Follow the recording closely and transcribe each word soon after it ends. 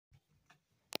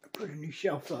put a new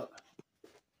shelf up.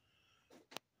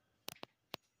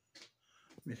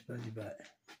 Miss Fuzzy Butt.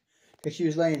 Because she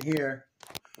was laying here.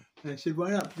 And I said, why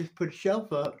not just put a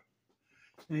shelf up?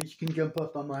 And she can jump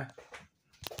up on my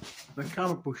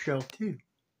comic book shelf too.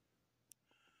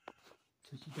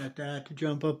 So she got that to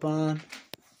jump up on.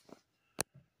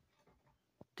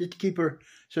 Just to keep her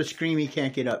so Screamy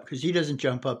can't get up. Because he doesn't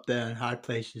jump up the high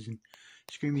places. And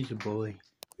Screamy's a bully.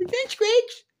 Thanks,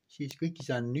 Squeaks! See, Squeaky's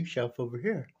on a new shelf over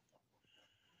here.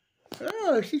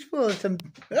 Oh, she's full of some...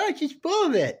 Oh, she's full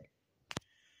of it.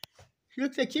 She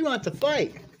looks like she wants to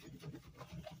fight.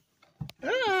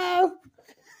 Oh!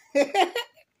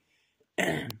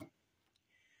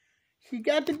 She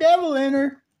got the devil in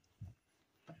her.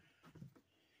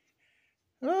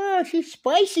 Oh, she's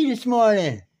spicy this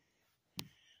morning.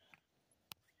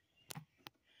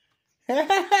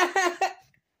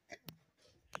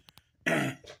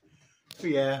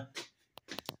 Yeah,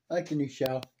 I like the new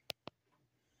shelf.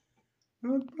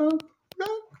 And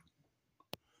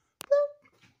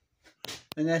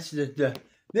that's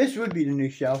this would be the new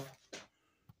shelf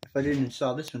if I didn't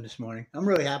install this one this morning. I'm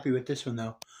really happy with this one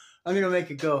though. I'm gonna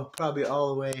make it go probably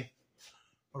all the way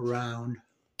around.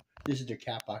 This is the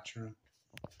cat box room.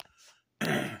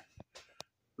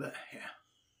 But yeah.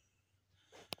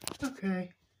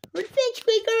 Okay. What do you think,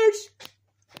 Squeakers?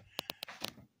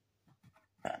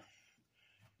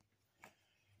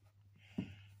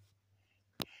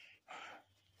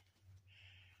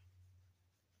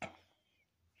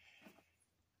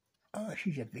 Oh,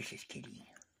 she's a vicious kitty.